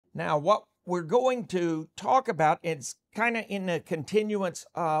Now, what we're going to talk about is kind of in the continuance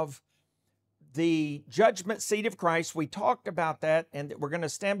of the judgment seat of Christ. We talked about that, and that we're going to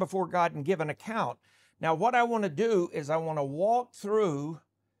stand before God and give an account. Now, what I want to do is I want to walk through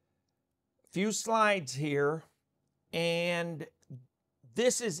a few slides here, and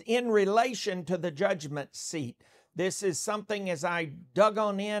this is in relation to the judgment seat. This is something as I dug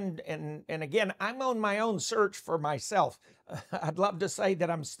on in, and again, I'm on my own search for myself. I'd love to say that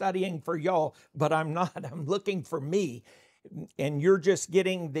I'm studying for y'all, but I'm not. I'm looking for me, and you're just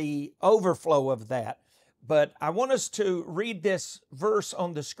getting the overflow of that. But I want us to read this verse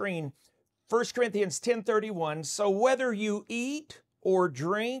on the screen, 1 Corinthians 10:31. So whether you eat or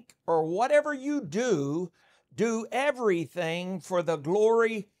drink or whatever you do, do everything for the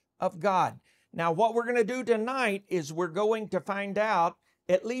glory of God. Now, what we're going to do tonight is we're going to find out,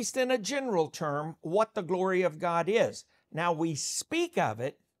 at least in a general term, what the glory of God is. Now, we speak of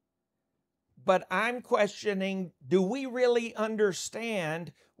it, but I'm questioning, do we really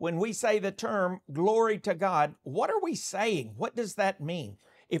understand when we say the term glory to God? What are we saying? What does that mean?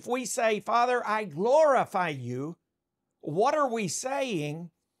 If we say, Father, I glorify you, what are we saying?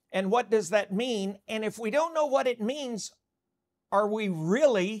 And what does that mean? And if we don't know what it means, are we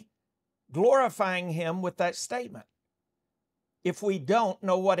really glorifying Him with that statement? If we don't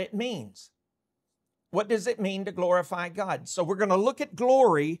know what it means, what does it mean to glorify God? So we're going to look at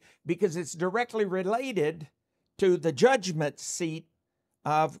glory because it's directly related to the judgment seat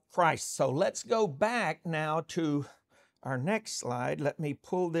of Christ. So let's go back now to our next slide. Let me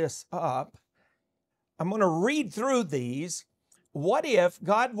pull this up. I'm going to read through these. What if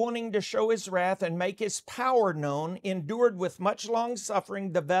God, wanting to show His wrath and make His power known, endured with much long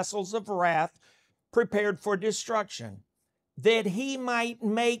suffering the vessels of wrath prepared for destruction, that He might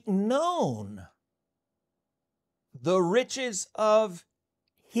make known the riches of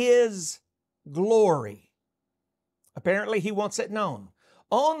His glory? Apparently He wants it known.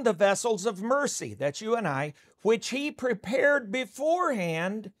 On the vessels of mercy, that's you and I, which He prepared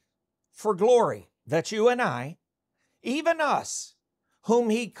beforehand for glory, that's you and I, even us, whom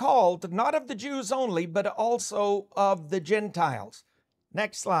He called, not of the Jews only, but also of the Gentiles.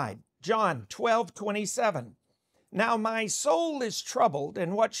 Next slide, John 12:27. Now my soul is troubled,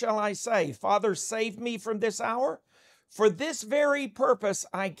 and what shall I say? Father, save me from this hour. For this very purpose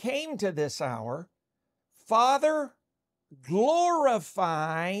I came to this hour. Father,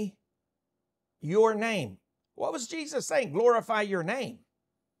 glorify your name. What was Jesus saying? Glorify your name.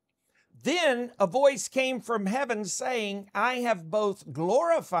 Then a voice came from heaven saying, I have both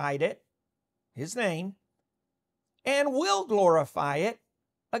glorified it, His name, and will glorify it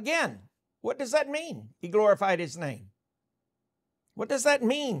again. What does that mean? He glorified His name. What does that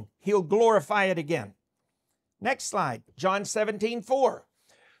mean? He'll glorify it again. Next slide, John 17:4.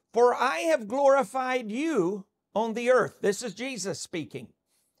 For I have glorified you on the earth. This is Jesus speaking.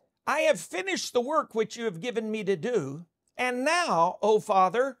 I have finished the work which you have given me to do, and now, O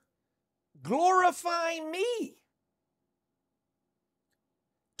Father, glorify me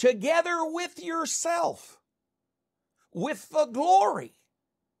together with yourself, with the glory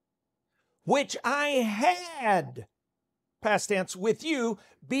which I had, past tense, with you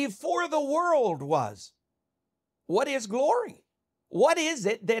before the world was. What is glory? What is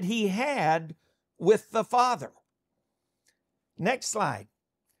it that He had with the Father? Next slide.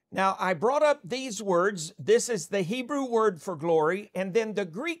 Now, I brought up these words. This is the Hebrew word for glory, and then the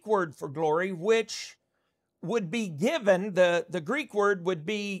Greek word for glory, which would be given, the Greek word would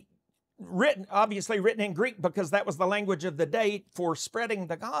be written, obviously written in Greek because that was the language of the day for spreading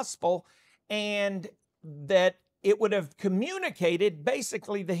the gospel, and that it would have communicated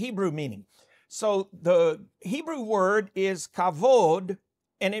basically the Hebrew meaning. So the Hebrew word is kavod,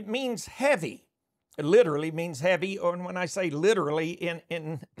 and it means heavy. It literally means heavy, or when I say literally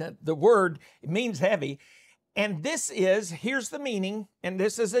in the word, it means heavy. And this is, here's the meaning, and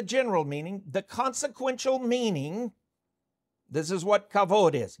this is a general meaning, the consequential meaning, this is what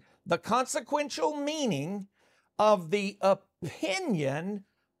kavod is, the consequential meaning of the opinion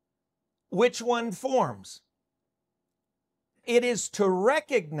which one forms. It is to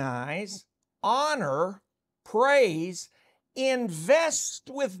recognize, honor, praise, invest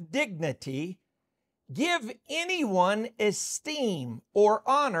with dignity, give anyone esteem or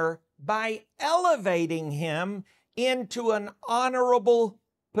honor by elevating him into an honorable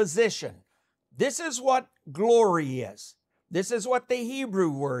position. This is what glory is. This is what the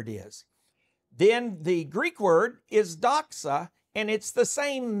Hebrew word is. Then the Greek word is doxa, and it's the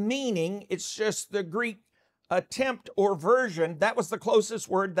same meaning. It's just the Greek attempt or version. That was the closest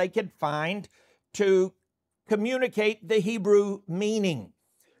word they could find to communicate the Hebrew meaning.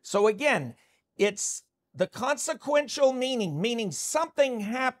 So again, it's the consequential meaning, meaning something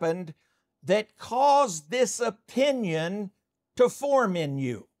happened that caused this opinion to form in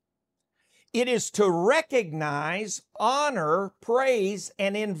you. It is to recognize, honor, praise,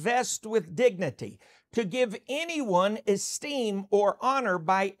 and invest with dignity, to give anyone esteem or honor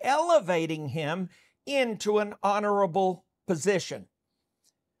by elevating him into an honorable position.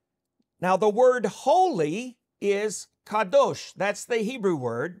 Now, the word holy is kadosh. That's the Hebrew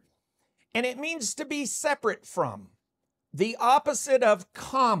word. And it means to be separate from, the opposite of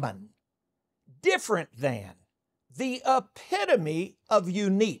common, different than, the epitome of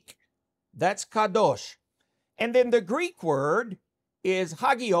unique. That's kadosh. And then the Greek word is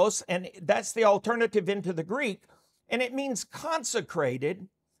hagios, and that's the alternative into the Greek, and it means consecrated,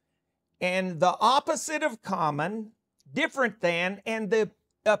 and the opposite of common, different than, and the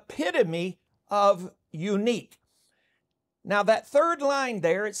epitome of unique. Now that third line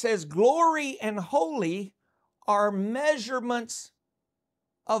there, it says glory and holy are measurements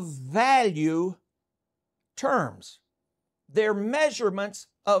of value terms. They're measurements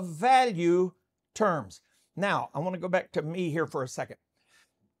of value terms. Now, I want to go back to me here for a second.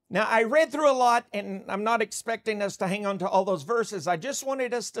 Now, I read through a lot, and I'm not expecting us to hang on to all those verses. I just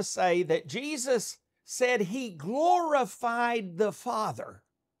wanted us to say that Jesus said he glorified the Father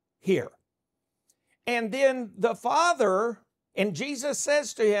here. And then the Father, and Jesus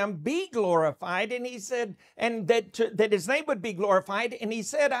says to him, be glorified. And he said, and that his name would be glorified. And he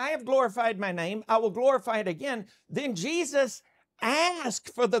said, I have glorified my name. I will glorify it again. Then Jesus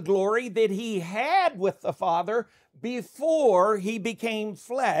asked for the glory that he had with the Father before he became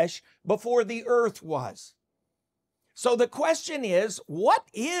flesh, before the earth was. So the question is, what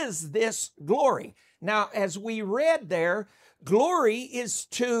is this glory? Now, as we read there, glory is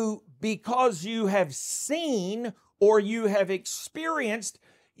to, because you have seen or you have experienced,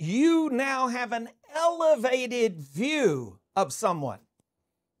 you now have an elevated view of someone.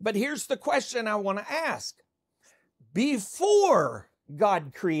 But here's the question I want to ask. Before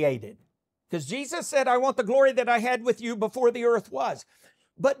God created, because Jesus said, I want the glory that I had with you before the earth was.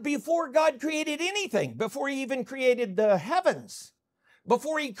 But before God created anything, before he even created the heavens,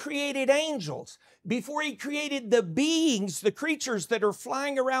 before he created angels, before he created the beings, the creatures that are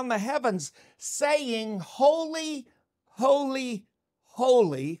flying around the heavens, saying, holy, holy,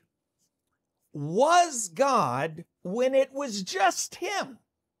 holy, was God when it was just him.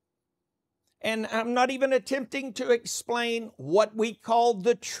 And I'm not even attempting to explain what we call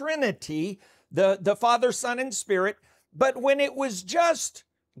the Trinity, the Father, Son, and Spirit, but when it was just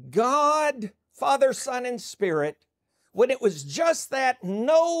God, Father, Son, and Spirit, when it was just that,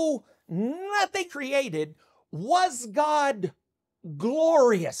 nothing created, was God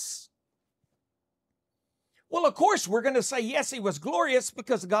glorious? Well, of course, we're going to say, yes, he was glorious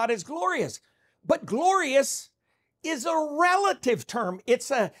because God is glorious. But glorious is a relative term.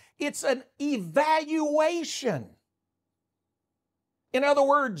 It's an evaluation. In other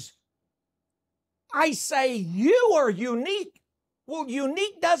words, I say you are unique. Well,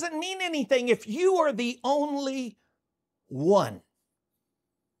 unique doesn't mean anything if you are the only one.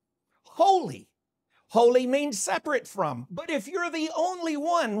 Holy. Holy means separate from. But if you're the only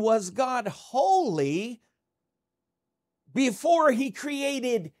one, was God holy before he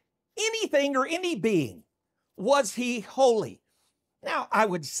created anything or any being? Was he holy? Now, I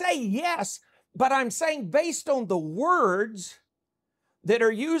would say yes, but I'm saying based on the words that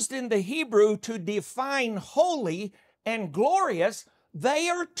are used in the Hebrew to define holy and glorious, they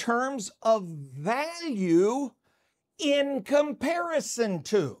are terms of value in comparison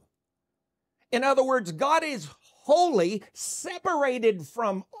to. In other words, God is holy, separated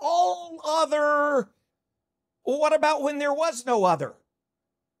from all other. What about when there was no other?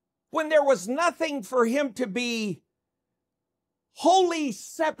 When there was nothing for him to be wholly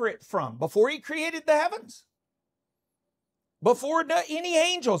separate from, before he created the heavens, before any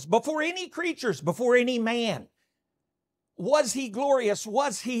angels, before any creatures, before any man. Was he glorious?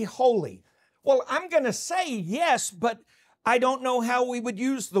 Was he holy? Well, I'm going to say yes, but I don't know how we would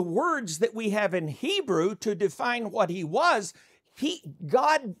use the words that we have in Hebrew to define what he was.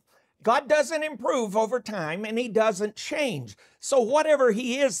 God doesn't improve over time, and he doesn't change. So whatever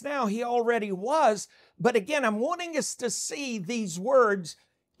he is now, he already was. But again, I'm wanting us to see these words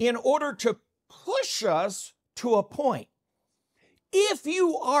in order to push us to a point. If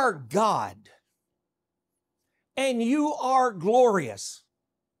you are God, and you are glorious,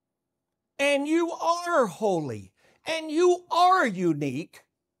 and you are holy, and you are unique,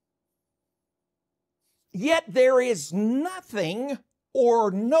 yet there is nothing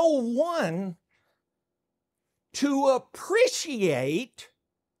or no one to appreciate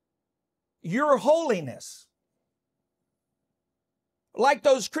your holiness. Like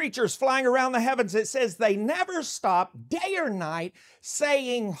those creatures flying around the heavens, it says they never stop day or night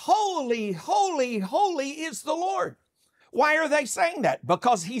saying, holy, holy, holy is the Lord. Why are they saying that?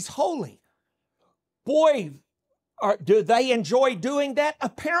 Because He's holy. Boy, do they enjoy doing that?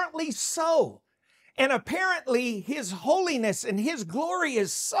 Apparently so. And apparently His holiness and His glory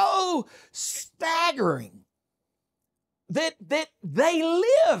is so staggering that they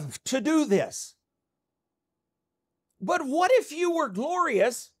live to do this. But what if you were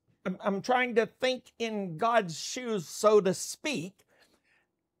glorious? I'm trying to think in God's shoes, so to speak.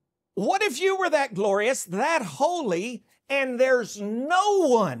 What if you were that glorious, that holy, and there's no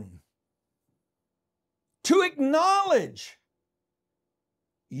one to acknowledge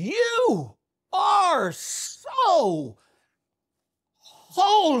you are so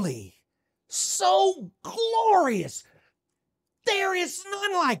holy, so glorious. There is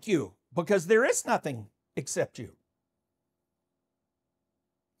none like you, because there is nothing except you.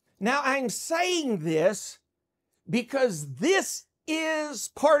 Now, I'm saying this because this is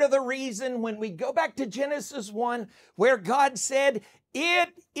part of the reason when we go back to Genesis 1, where God said, it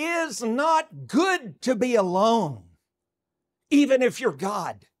is not good to be alone, even if you're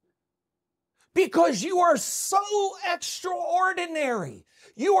God. Because you are so extraordinary.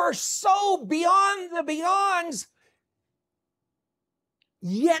 You are so beyond the beyonds.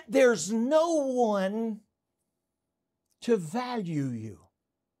 Yet there's no one to value you.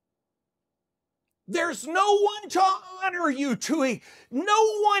 There's no one to honor you,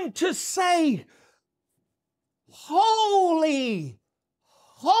 no one to say, holy,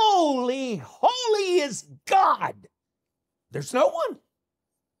 holy, holy is God. There's no one.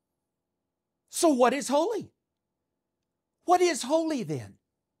 So what is holy? What is holy then?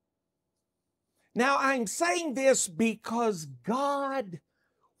 Now, I'm saying this because God,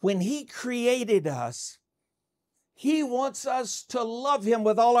 when He created us, He wants us to love Him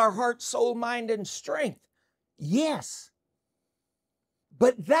with all our heart, soul, mind, and strength. Yes.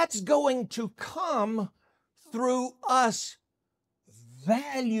 But that's going to come through us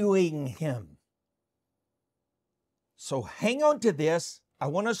valuing Him. So hang on to this. I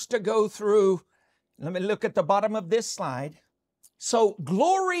want us to go through, let me look at the bottom of this slide. So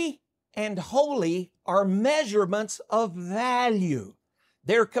glory and holy are measurements of value.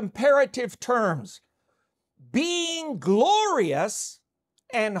 They're comparative terms. Being glorious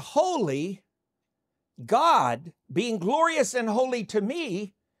and holy, God, being glorious and holy to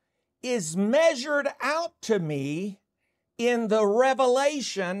me, is measured out to me in the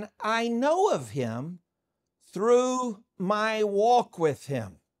revelation I know of Him through my walk with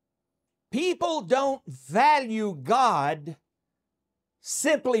Him. People don't value God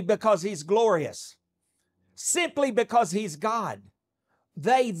simply because He's glorious, simply because He's God.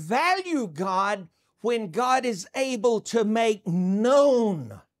 They value God when God is able to make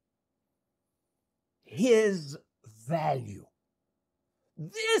known His value.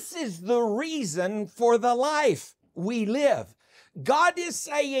 This is the reason for the life we live. God is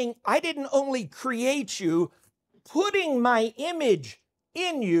saying, I didn't only create you, putting my image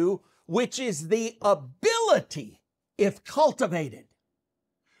in you, which is the ability, if cultivated,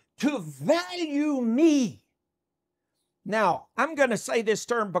 to value me. Now, I'm going to say this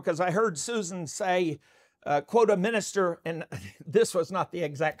term because I heard Susan say, quote a minister, and this was not the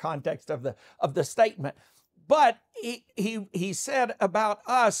exact context of the statement, but he said about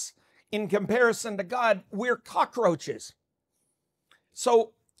us in comparison to God, we're cockroaches.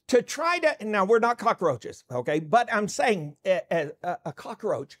 So to try to, now we're not cockroaches, okay, but I'm saying a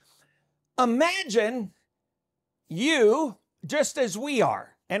cockroach. Imagine you just as we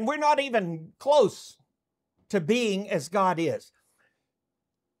are, and we're not even close to being as God is.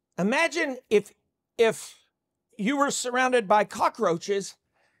 Imagine if you were surrounded by cockroaches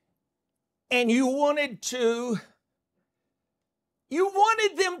and you wanted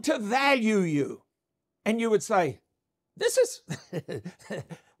them to value you, and you would say, this is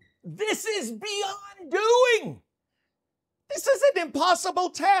beyond doing. This is an impossible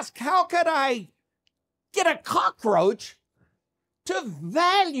task. How could I get a cockroach to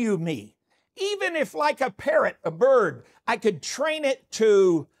value me? Even if, like a parrot, a bird, I could train it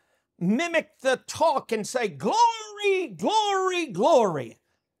to mimic the talk and say, glory, glory, glory.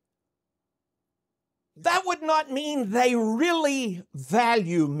 That would not mean they really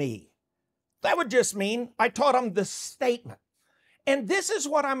value me. That would just mean I taught them the statement. And this is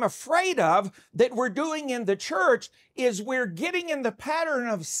what I'm afraid of that we're doing in the church, is we're getting in the pattern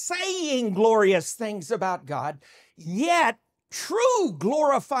of saying glorious things about God, yet true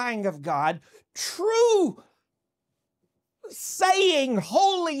glorifying of God, true saying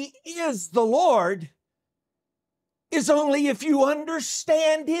holy is the Lord is only if you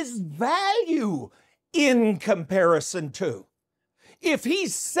understand his value in comparison to. If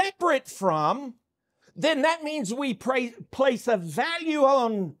he's separate from, then that means we place a value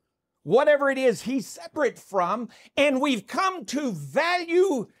on whatever it is he's separate from, and we've come to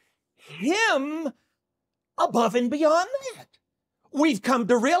value him above and beyond that. We've come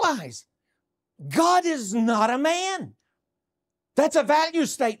to realize God is not a man. That's a value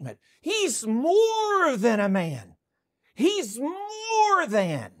statement. He's more than a man. He's more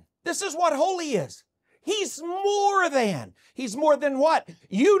than. This is what holy is. He's more than. He's more than what?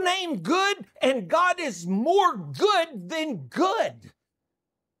 You name good, and God is more good than good.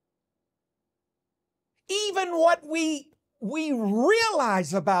 Even what we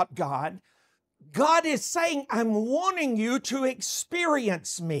realize about God, God is saying, I'm wanting you to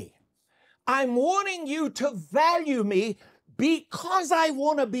experience me. I'm wanting you to value me because I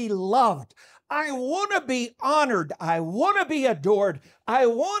want to be loved. I want to be honored. I want to be adored. I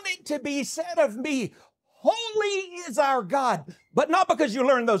want it to be said of me, holy is our God. But not because you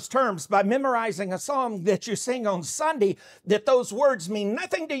learn those terms by memorizing a song that you sing on Sunday, that those words mean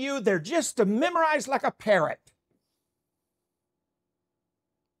nothing to you. They're just to memorize like a parrot.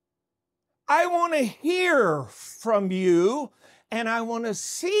 I want to hear from you, and I want to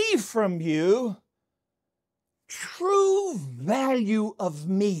see from you true value of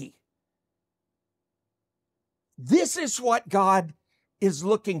me. This is what God is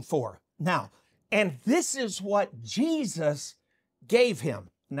looking for. Now, and this is what Jesus gave him.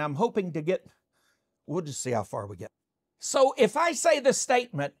 Now, I'm hoping to we'll just see how far we get. So if I say the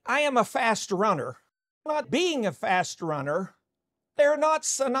statement, I am a fast runner, not being a fast runner, they're not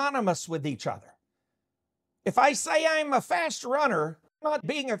synonymous with each other. If I say I'm a fast runner, not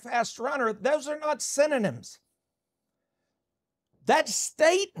being a fast runner, those are not synonyms. That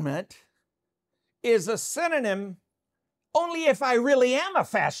statement is a synonym only if I really am a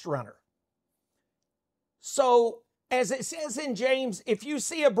fast runner. So, as it says in James, if you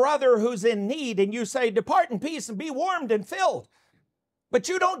see a brother who's in need and you say, depart in peace and be warmed and filled, but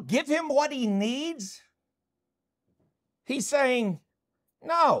you don't give him what he needs, he's saying,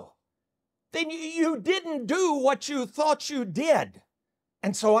 no, then you didn't do what you thought you did.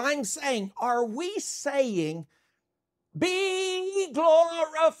 And so I'm saying, are we saying, be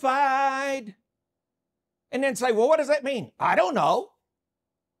glorified? And then say, well, what does that mean? I don't know.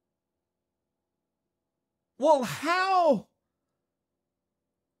 Well, how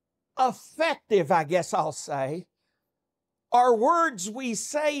effective, I guess I'll say, are words we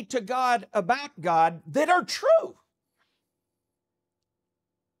say to God about God that are true,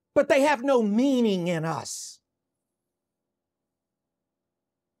 but they have no meaning in us?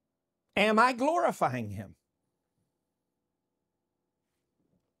 Am I glorifying him?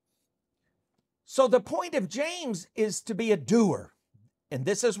 So the point of James is to be a doer. And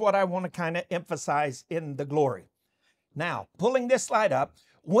this is what I want to kind of emphasize in the glory. Now, pulling this slide up,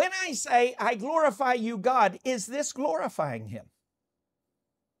 when I say, I glorify you, God, is this glorifying him?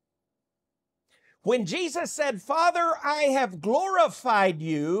 When Jesus said, Father, I have glorified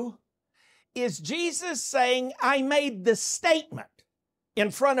you, is Jesus saying, I made the statement in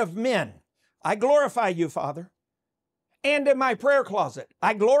front of men, I glorify you, Father, and in my prayer closet,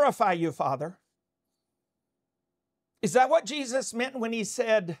 I glorify you, Father? Is that what Jesus meant when he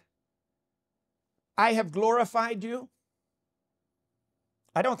said, I have glorified you?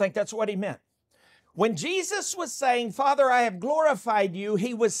 I don't think that's what he meant. When Jesus was saying, Father, I have glorified you,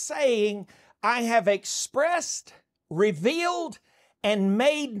 he was saying, I have expressed, revealed, and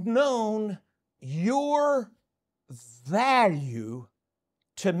made known your value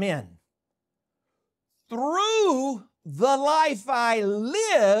to men. Through the life I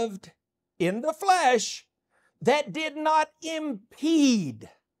lived in the flesh, that did not impede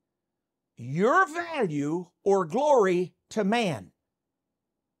your value or glory to man,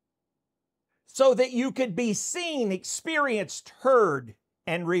 so that you could be seen, experienced, heard,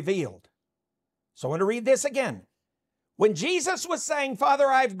 and revealed. So I want to read this again. When Jesus was saying, Father,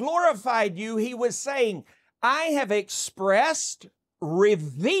 I've glorified you, he was saying, I have expressed,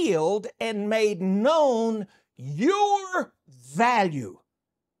 revealed, and made known your value.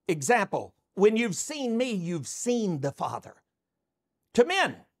 Example, when you've seen me, you've seen the Father. To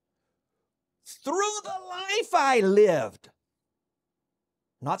men, through the life I lived,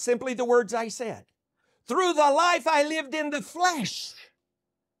 not simply the words I said, through the life I lived in the flesh.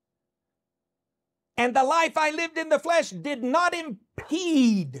 And the life I lived in the flesh did not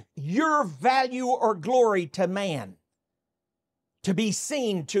impede your value or glory to man, to be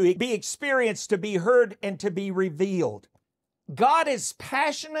seen, to be experienced, to be heard, and to be revealed. God is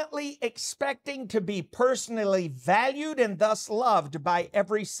passionately expecting to be personally valued and thus loved by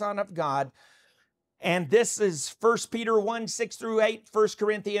every son of God. And this is 1 Peter 1, 6 through 8, 1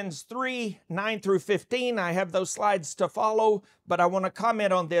 Corinthians 3, 9 through 15. I have those slides to follow, but I want to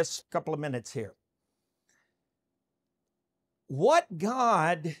comment on this a couple of minutes here. What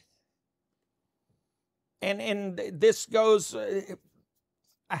God, and this goes,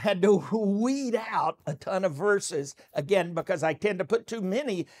 I had to weed out a ton of verses, again, because I tend to put too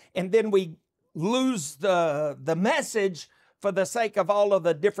many, and then we lose the message for the sake of all of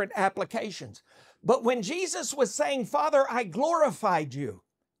the different applications. But when Jesus was saying, Father, I glorified you,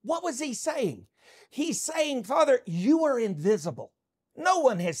 what was he saying? He's saying, Father, you are invisible. No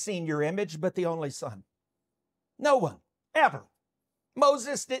one has seen your image but the only Son. No one, ever.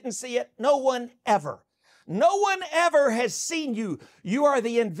 Moses didn't see it. No one ever. No one ever has seen you. You are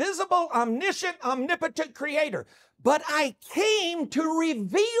the invisible, omniscient, omnipotent creator. But I came to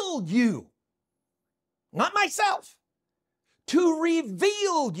reveal you, not myself. To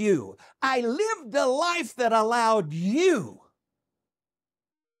reveal you. I lived a life that allowed you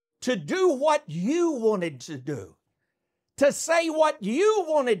to do what you wanted to do, to say what you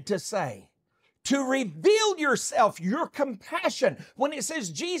wanted to say, to reveal yourself, your compassion. When it says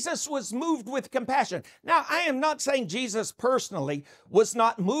Jesus was moved with compassion. Now, I am not saying Jesus personally was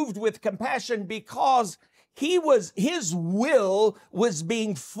not moved with compassion because his will was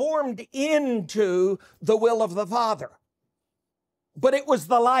being formed into the will of the Father. But it was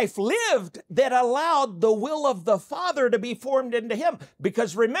the life lived that allowed the will of the Father to be formed into him.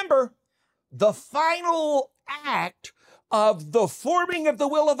 Because remember, the final act of the forming of the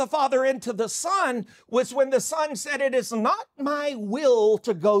will of the Father into the Son was when the Son said, it is not my will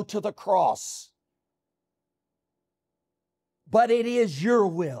to go to the cross, but it is your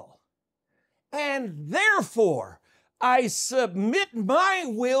will. And therefore, I submit my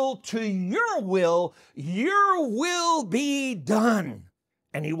will to your will be done.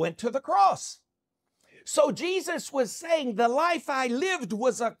 And he went to the cross. So Jesus was saying the life I lived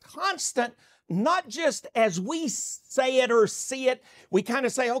was a constant, not just as we say it or see it. We kind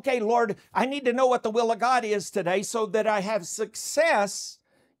of say, okay, Lord, I need to know what the will of God is today so that I have success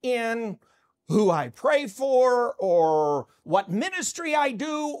in who I pray for or what ministry I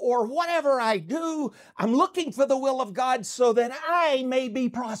do or whatever I do. I'm looking for the will of God so that I may be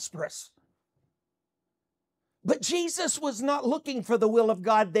prosperous. But Jesus was not looking for the will of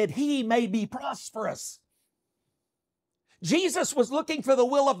God that he may be prosperous. Jesus was looking for the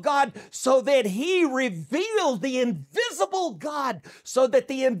will of God so that he revealed the invisible God, so that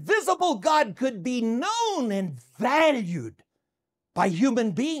the invisible God could be known and valued by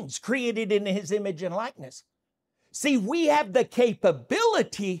human beings created in his image and likeness. See, we have the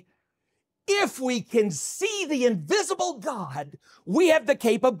capability, if we can see the invisible God, we have the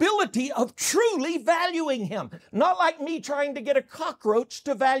capability of truly valuing him. Not like me trying to get a cockroach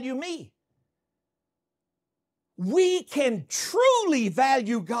to value me. We can truly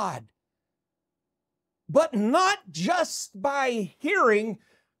value God, but not just by hearing,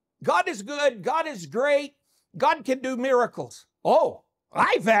 God is good, God is great, God can do miracles. Oh,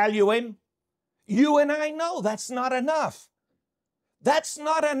 I value him. You and I know that's not enough. That's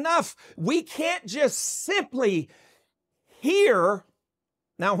not enough. We can't just simply hear.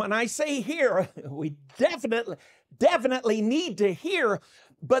 Now, when I say hear, we definitely need to hear,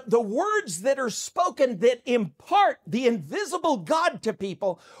 but the words that are spoken that impart the invisible God to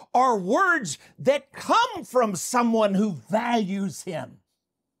people are words that come from someone who values him.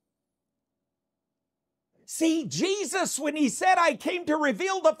 See, Jesus, when he said, I came to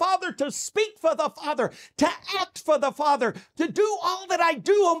reveal the Father, to speak for the Father, to act for the Father, to do all that I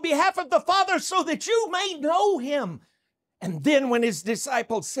do on behalf of the Father so that you may know him. And then when his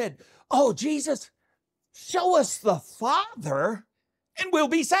disciples said, oh, Jesus, show us the Father and we'll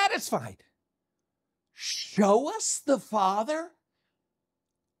be satisfied. Show us the Father?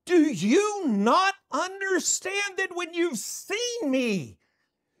 Do you not understand that when you've seen me,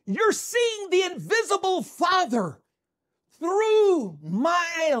 you're seeing the invisible Father through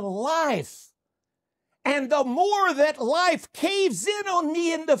my life? And the more that life caves in on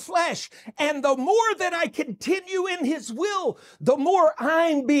me in the flesh, and the more that I continue in his will, the more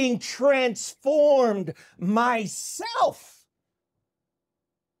I'm being transformed myself.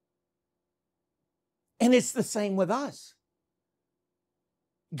 And it's the same with us.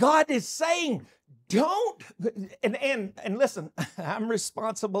 God is saying, don't, and listen, I'm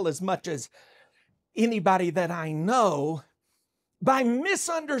responsible as much as anybody that I know by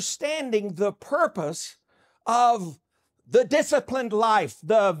misunderstanding the purpose of the disciplined life,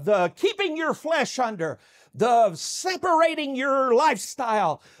 the keeping your flesh under, the separating your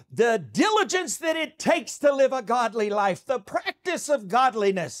lifestyle, the diligence that it takes to live a godly life, the practice of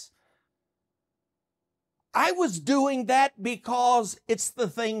godliness. I was doing that because it's the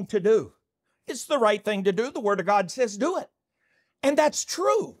thing to do. It's the right thing to do. The Word of God says do it. And that's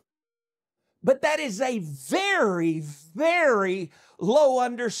true. But that is a very, very low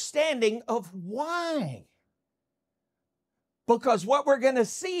understanding of why. Because what we're going to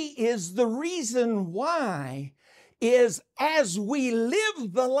see is the reason why is as we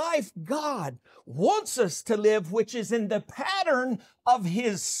live the life God wants us to live, which is in the pattern of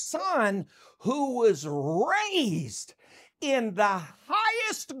His Son, who was raised in the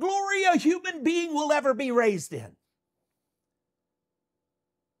highest glory a human being will ever be raised in.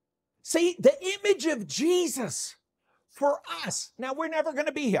 See, the image of Jesus for us. Now, we're never going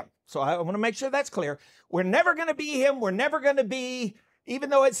to be Him. So I want to make sure that's clear. We're never going to be Him. We're never going to be, even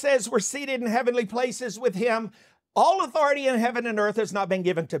though it says we're seated in heavenly places with Him, all authority in heaven and earth has not been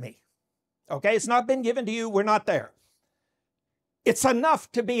given to me. Okay? It's not been given to you. We're not there. It's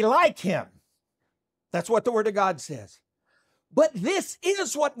enough to be like Him. That's what the Word of God says. But this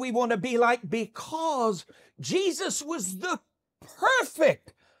is what we want to be like because Jesus was the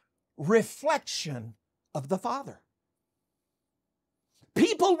perfect reflection of the Father.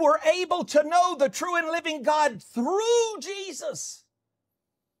 People were able to know the true and living God through Jesus.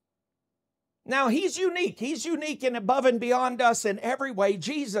 Now, He's unique. He's unique and above and beyond us in every way.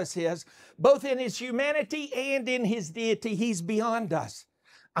 Jesus is, both in His humanity and in His deity. He's beyond us.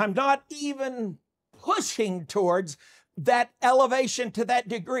 I'm not even pushing towards that elevation to that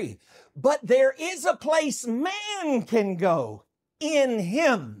degree. But there is a place man can go in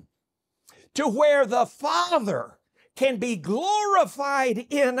Him to where the Father can be glorified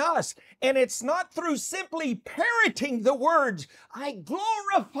in us. And it's not through simply parroting the words, I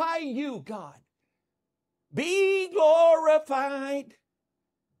glorify you, God. Be glorified.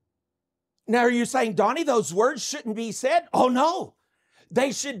 Now, are you saying, Donnie, those words shouldn't be said? Oh, no.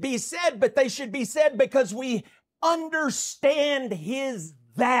 They should be said, but they should be said because we understand His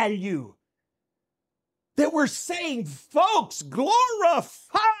value. That we're saying, folks,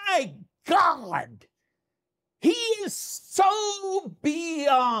 glorify God. He is so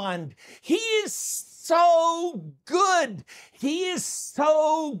beyond. He is so good. He is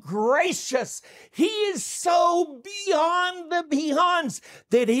so gracious. He is so beyond the beyonds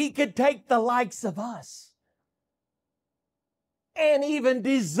that He could take the likes of us and even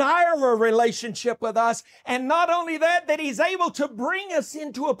desire a relationship with us. And not only that, that He's able to bring us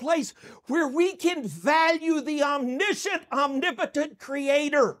into a place where we can value the omniscient, omnipotent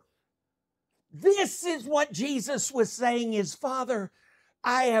Creator. This is what Jesus was saying is, Father,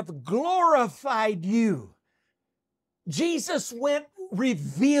 I have glorified you. Jesus went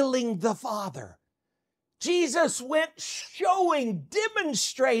revealing the Father. Jesus went showing,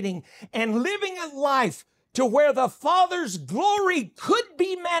 demonstrating, and living a life to where the Father's glory could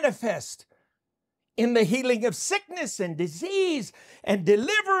be manifest in the healing of sickness and disease and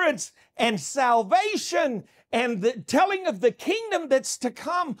deliverance and salvation and the telling of the kingdom that's to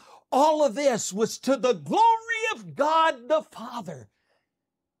come. All of this was to the glory of God the Father.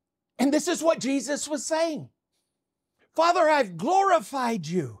 And this is what Jesus was saying. Father, I've glorified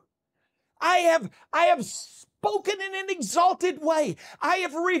you. I have spoken in an exalted way. I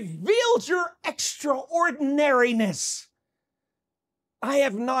have revealed your extraordinariness. I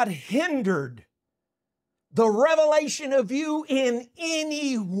have not hindered the revelation of you in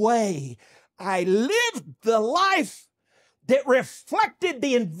any way. I lived the life that reflected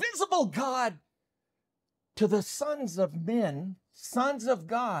the invisible God to the sons of men, sons of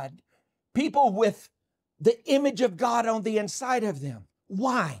God, people with the image of God on the inside of them.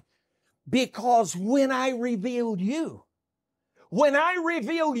 Why? Because when I revealed you, when I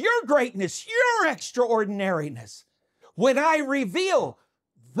reveal your greatness, your extraordinariness, when I reveal,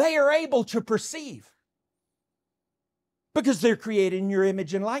 they are able to perceive because they're created in your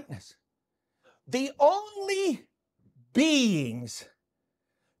image and likeness. The only beings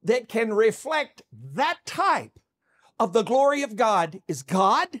that can reflect that type of the glory of God is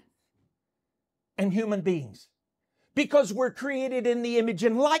God and human beings. Because we're created in the image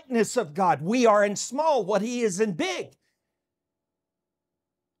and likeness of God. We are in small what He is in big.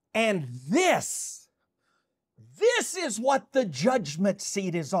 And this is what the judgment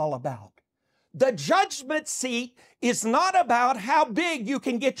seat is all about. The judgment seat is not about how big you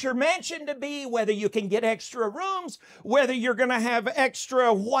can get your mansion to be, whether you can get extra rooms, whether you're going to have extra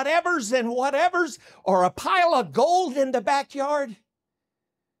whatevers and whatevers, or a pile of gold in the backyard.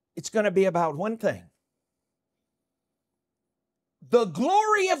 It's going to be about one thing. The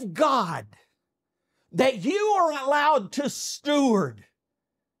glory of God, that you are allowed to steward.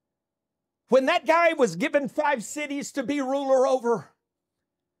 When that guy was given 5 cities to be ruler over,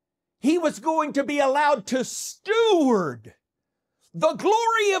 he was going to be allowed to steward the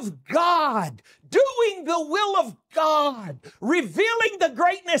glory of God, doing the will of God, revealing the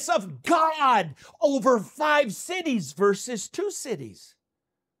greatness of God over 5 cities versus 2 cities,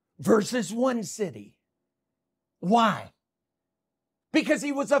 versus 1 city. Why? Because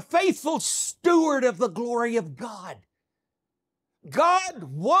he was a faithful steward of the glory of God. God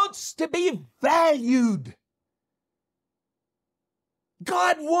wants to be valued.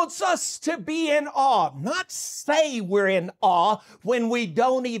 God wants us to be in awe, not say we're in awe when we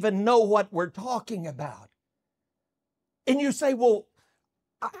don't even know what we're talking about. And you say, well,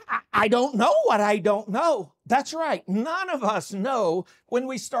 I don't know what I don't know. That's right. None of us know when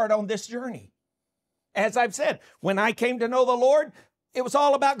we start on this journey. As I've said, when I came to know the Lord, it was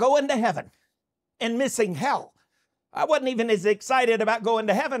all about going to heaven and missing hell. I wasn't even as excited about going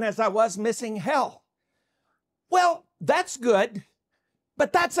to heaven as I was missing hell. Well, that's good.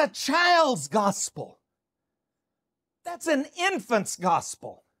 But that's a child's gospel. That's an infant's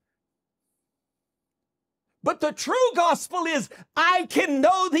gospel. But the true gospel is I can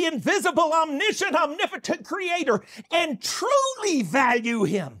know the invisible, omniscient, omnipotent Creator and truly value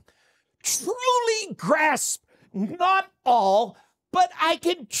Him. Truly grasp not all, but I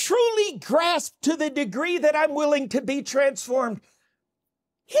can truly grasp to the degree that I'm willing to be transformed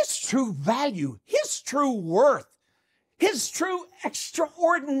His true value, His true worth, His true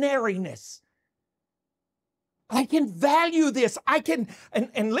extraordinariness. I can value this. I can,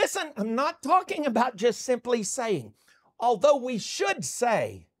 and listen, I'm not talking about just simply saying, although we should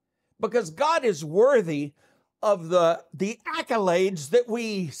say, because God is worthy of the accolades that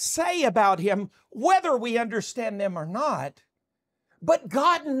we say about Him, whether we understand them or not. But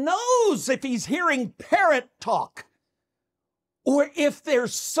God knows if He's hearing parrot talk, or if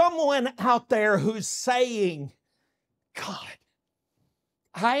there's someone out there who's saying, God,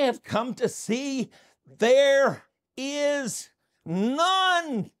 I have come to see there is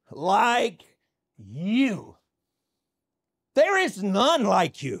none like you. There is none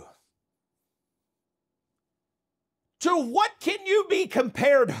like you. To what can you be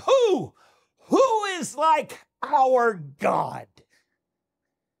compared? Who is like our God?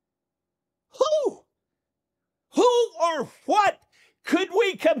 Who or what could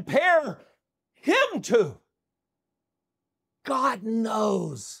we compare Him to? God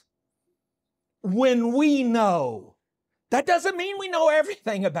knows when we know. That doesn't mean we know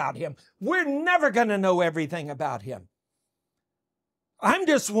everything about Him. We're never going to know everything about Him. I'm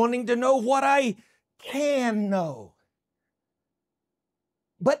just wanting to know what I can know.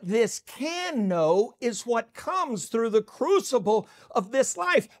 But this can know is what comes through the crucible of this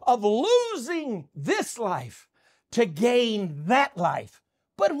life, of losing this life to gain that life.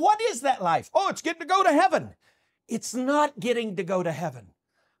 But what is that life? Oh, it's getting to go to heaven. It's not getting to go to heaven.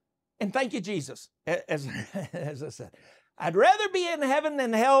 And thank you, Jesus. As I said, I'd rather be in heaven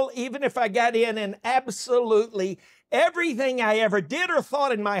than hell, even if I got in and absolutely everything I ever did or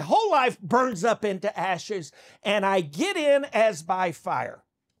thought in my whole life burns up into ashes, and I get in as by fire.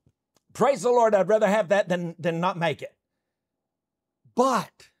 Praise the Lord, I'd rather have that than not make it.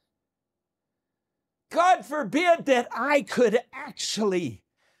 But God forbid that I could actually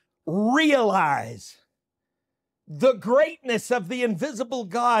realize the greatness of the invisible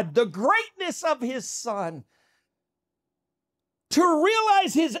God, the greatness of His Son, to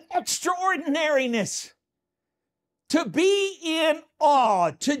realize His extraordinariness, to be in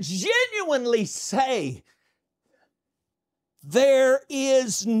awe, to genuinely say, there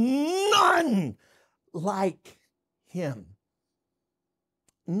is none like Him.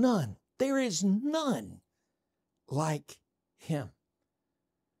 None. There is none like Him.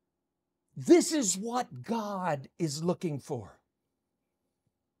 This is what God is looking for.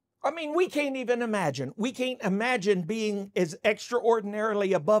 I mean, we can't even imagine. We can't imagine being as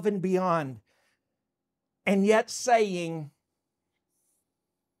extraordinarily above and beyond, and yet saying,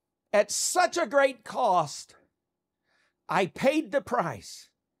 at such a great cost, I paid the price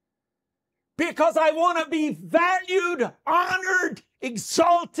because I want to be valued, honored,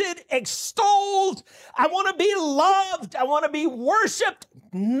 exalted, extolled. I want to be loved. I want to be worshiped,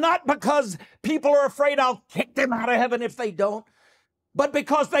 not because people are afraid I'll kick them out of heaven if they don't, but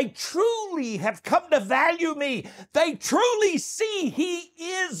because they truly have come to value me. They truly see He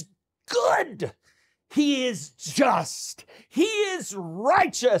is good. He is just. He is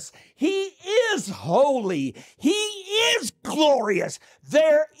righteous. He is holy. He is glorious.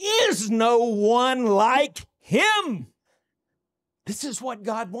 There is no one like Him. This is what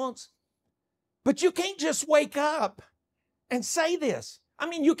God wants. But you can't just wake up and say this. I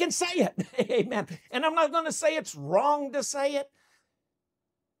mean, you can say it. Amen. And I'm not going to say it's wrong to say it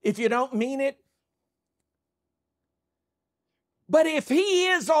if you don't mean it. But if he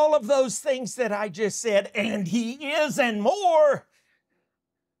is all of those things that I just said, and he is and more,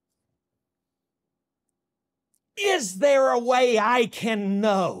 is there a way I can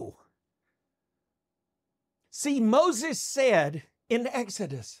know? See, Moses said in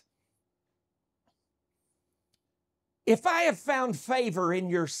Exodus, if I have found favor in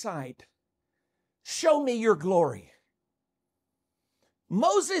your sight, show me your glory.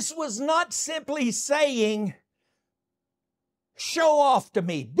 Moses was not simply saying, show off to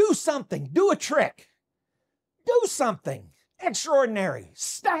me, do something, do a trick, do something extraordinary,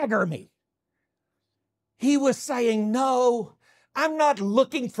 stagger me. He was saying, no, I'm not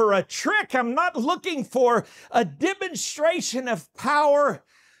looking for a trick. I'm not looking for a demonstration of power.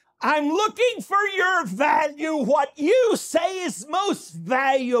 I'm looking for your value, what you say is most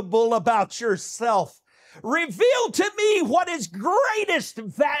valuable about yourself. Reveal to me what is greatest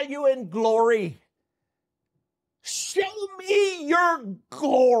value and glory. Show me your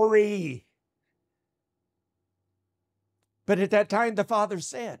glory. But at that time, the Father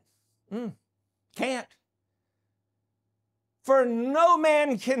said, can't. For no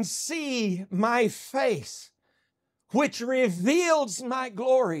man can see my face, which reveals my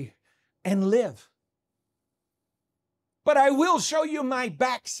glory, and live. But I will show you my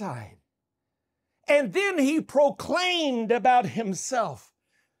backside. And then he proclaimed about himself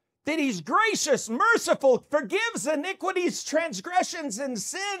that he's gracious, merciful, forgives iniquities, transgressions, and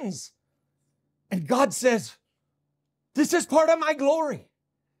sins. And God says, this is part of my glory.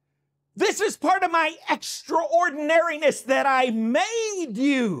 This is part of my extraordinariness, that I made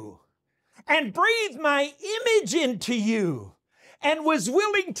you and breathed my image into you and was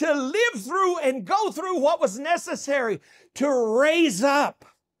willing to live through and go through what was necessary to raise up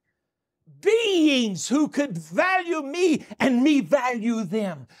beings who could value me and me value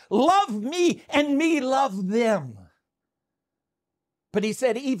them, love me and me love them. But he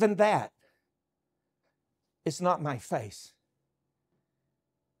said, even that is not my face.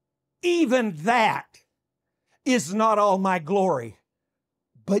 Even that is not all my glory,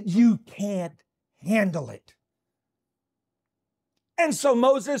 but you can't handle it. And so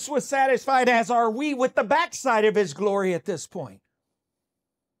Moses was satisfied, as are we, with the backside of his glory at this point.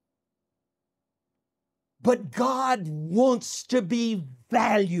 But God wants to be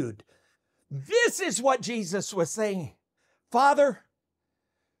valued. This is what Jesus was saying. Father,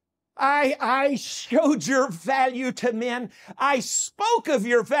 I showed your value to men. I spoke of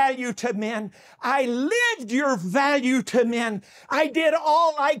your value to men. I lived your value to men. I did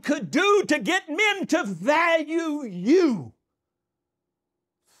all I could do to get men to value you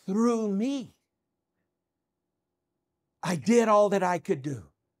through me. I did all that I could do.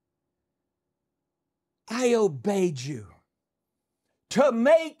 I obeyed you to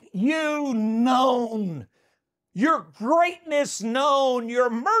make you known, your greatness known, your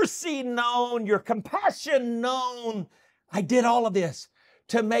mercy known, your compassion known. I did all of this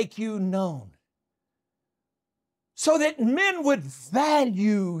to make you known so that men would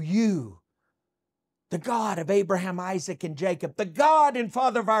value you, the God of Abraham, Isaac, and Jacob, the God and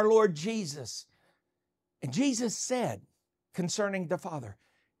Father of our Lord Jesus. And Jesus said concerning the Father,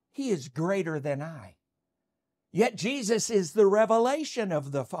 He is greater than I. Yet Jesus is the revelation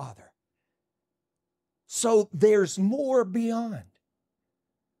of the Father. So there's more beyond.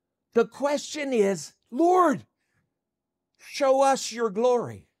 The question is, Lord, show us your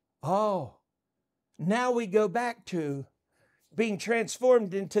glory. Oh, now we go back to being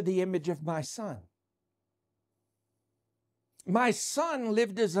transformed into the image of my Son. My Son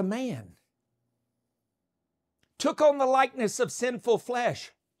lived as a man, took on the likeness of sinful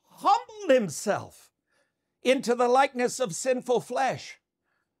flesh, humbled himself into the likeness of sinful flesh.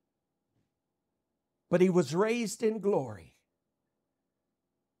 But he was raised in glory.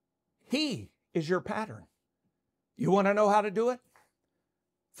 He is your pattern. You want to know how to do it?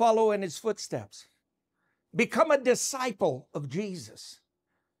 Follow in his footsteps. Become a disciple of Jesus.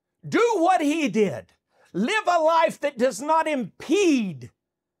 Do what he did. Live a life that does not impede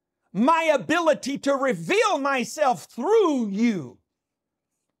my ability to reveal myself through you.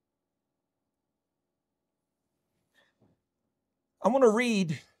 I want to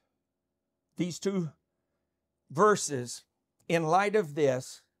read these two verses in light of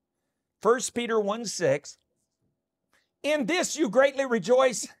this. 1 Peter 1:6. In this you greatly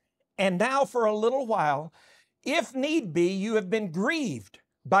rejoice, and now for a little while, if need be, you have been grieved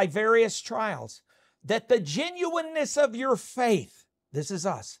by various trials, that the genuineness of your faith, this is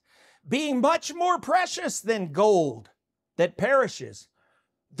us, being much more precious than gold that perishes,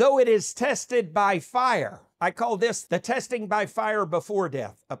 though it is tested by fire. I call this the testing by fire before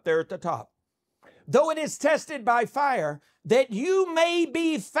death, up there at the top. Though it is tested by fire, that you may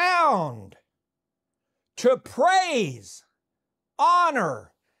be found to praise,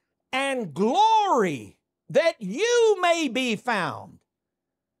 honor, and glory, that you may be found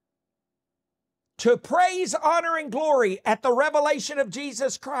to praise, honor, and glory at the revelation of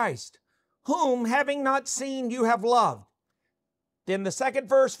Jesus Christ, whom, having not seen, you have loved. Then the second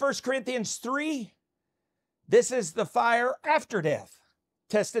verse, 1 Corinthians 3, this is the fire after death,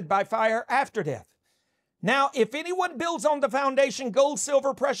 tested by fire after death. Now, if anyone builds on the foundation gold,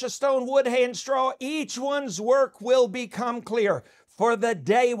 silver, precious stone, wood, hay, and straw, each one's work will become clear, for the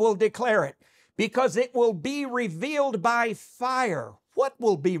day will declare it, because it will be revealed by fire. What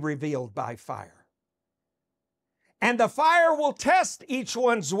will be revealed by fire? And the fire will test each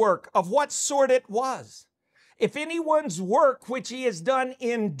one's work of what sort it was. If anyone's work which he has done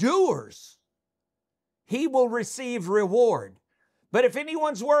endures, he will receive reward. But if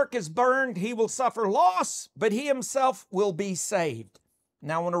anyone's work is burned, he will suffer loss, but he himself will be saved.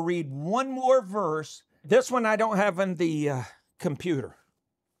 Now I want to read one more verse. This one I don't have in the computer.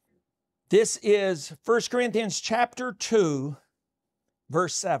 This is 1 Corinthians chapter 2,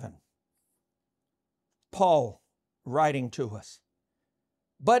 verse 7. Paul writing to us.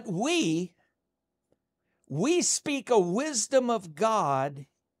 But we speak a wisdom of God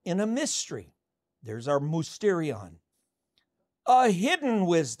in a mystery. There's our mysterion. A hidden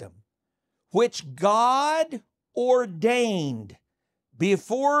wisdom, which God ordained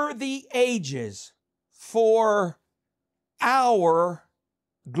before the ages for our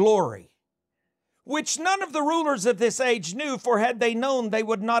glory, which none of the rulers of this age knew, for had they known, they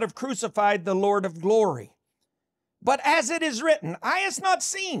would not have crucified the Lord of glory. But as it is written, eye has not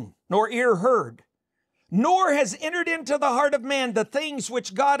seen, nor ear heard, nor has entered into the heart of man the things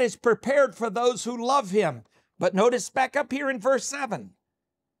which God has prepared for those who love him. But notice back up here in verse 7,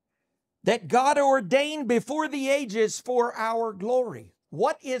 that God ordained before the ages for our glory.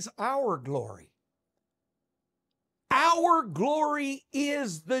 What is our glory? Our glory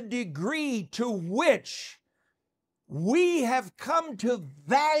is the degree to which we have come to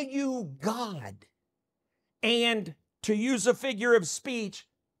value God. And to use a figure of speech,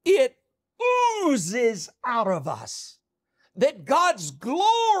 it oozes out of us. That God's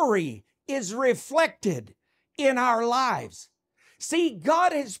glory is reflected in our lives. See,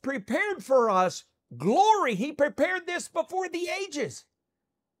 God has prepared for us glory. He prepared this before the ages.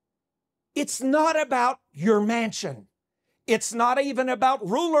 It's not about your mansion. It's not even about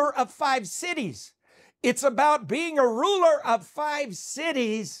ruler of 5 cities. It's about being a ruler of 5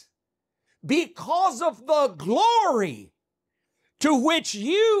 cities because of the glory to which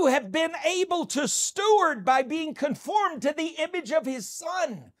you have been able to steward by being conformed to the image of His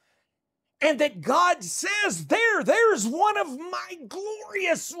Son. And that God says, there's one of my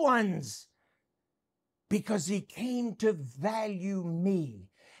glorious ones. Because He came to value me.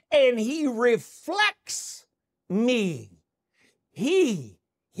 And He reflects me. He,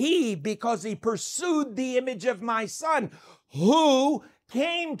 because He pursued the image of my Son, who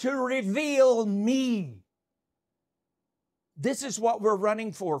came to reveal me. This is what we're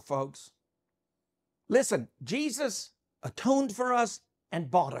running for, folks. Listen, Jesus atoned for us and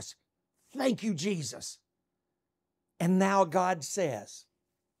bought us. Thank you, Jesus. And now God says,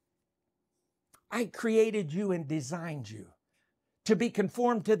 I created you and designed you to be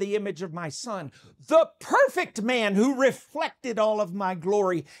conformed to the image of my Son, the perfect man who reflected all of my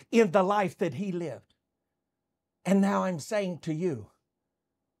glory in the life that He lived. And now I'm saying to you,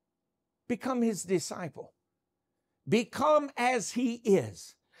 become His disciple. Become as He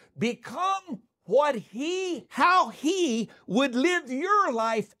is. Become how He would live your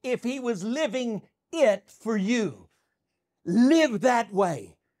life if He was living it for you. Live that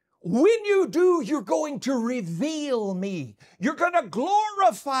way. When you do, you're going to reveal me. You're going to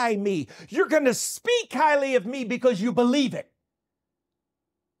glorify me. You're going to speak highly of me because you believe it.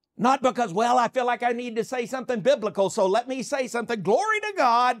 Not because, well, I feel like I need to say something biblical, so let me say something. Glory to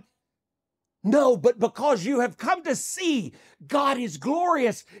God. No, but because you have come to see God is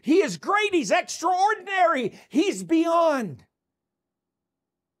glorious. He is great. He's extraordinary. He's beyond.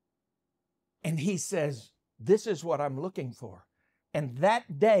 And He says, this is what I'm looking for. And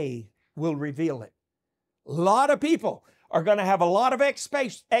that day will reveal it. A lot of people are going to have a lot of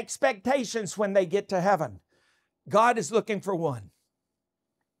expectations when they get to heaven. God is looking for one.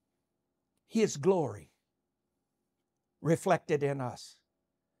 His glory reflected in us.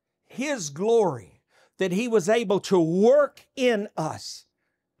 His glory that He was able to work in us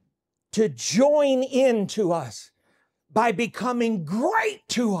to join in to us by becoming great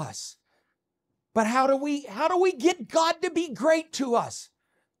to us. But how do we get God to be great to us?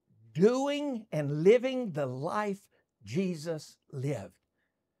 Doing and living the life Jesus lived.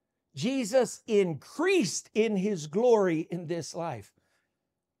 Jesus increased in his glory in this life.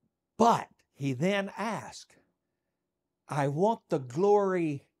 But he then asked, I want the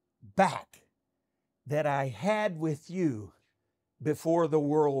glory back that I had with you before the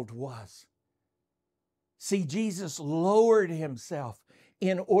world was. See, Jesus lowered himself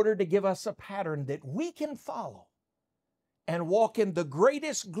in order to give us a pattern that we can follow and walk in the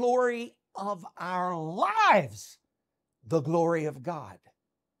greatest glory of our lives, the glory of God.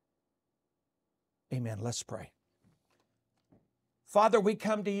 Amen. Let's pray. Father, we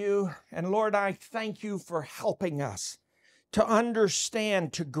come to you, and Lord, I thank you for helping us to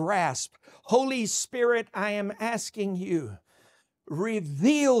understand, to grasp. Holy Spirit, I am asking you,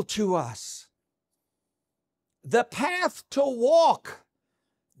 reveal to us the path to walk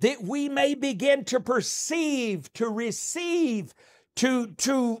that we may begin to perceive, to receive,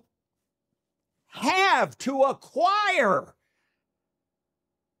 to have, to acquire,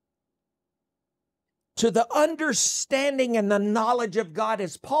 to the understanding and the knowledge of God,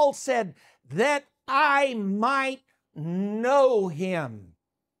 as Paul said, that I might know him.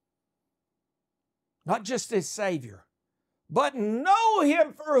 Not just as Savior, but know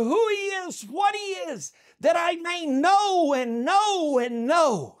him for who he is, what he is, that I may know and know and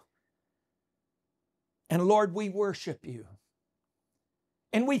know. And Lord, we worship you.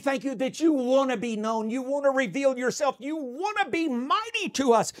 And we thank you that you want to be known. You want to reveal yourself. You want to be mighty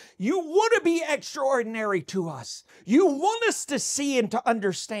to us. You want to be extraordinary to us. You want us to see and to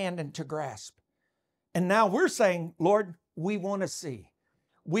understand and to grasp. And now we're saying, Lord, we want to see.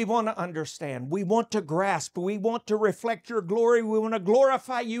 We want to understand. We want to grasp. We want to reflect your glory. We want to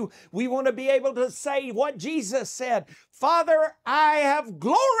glorify you. We want to be able to say what Jesus said, Father, I have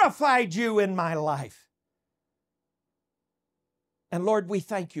glorified you in my life. And Lord, we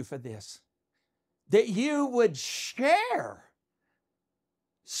thank you for this, that you would share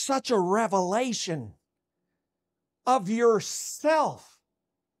such a revelation of yourself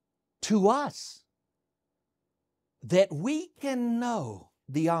to us, that we can know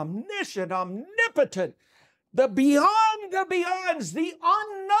the omniscient, omnipotent, the beyond the beyonds, the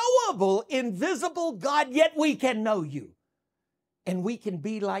unknowable, invisible God, yet we can know you. And we can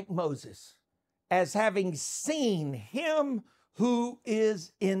be like Moses, as having seen him who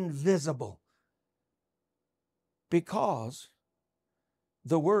is invisible, because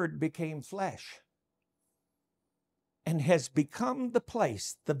the Word became flesh and has become the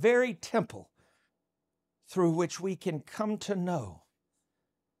place, the very temple through which we can come to know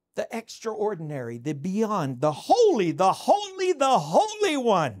the extraordinary, the beyond, the holy, the holy, the Holy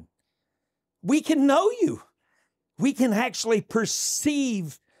One. We can know you. We can actually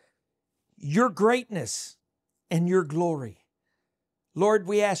perceive your greatness and your glory. Lord,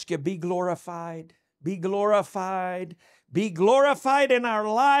 we ask you, be glorified, be glorified, be glorified in our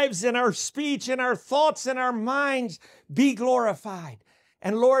lives, in our speech, in our thoughts, in our minds. Be glorified.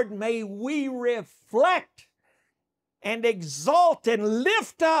 And Lord, may we reflect and exalt and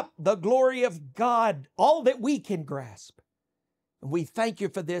lift up the glory of God, all that we can grasp. And we thank you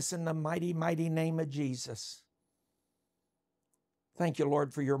for this in the mighty, mighty name of Jesus. Thank you,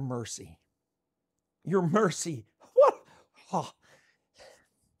 Lord, for your mercy. Your mercy. What? Oh.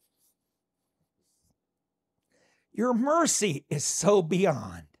 Your mercy is so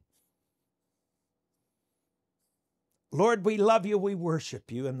beyond. Lord, we love you. We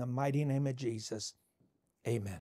worship you in the mighty name of Jesus. Amen.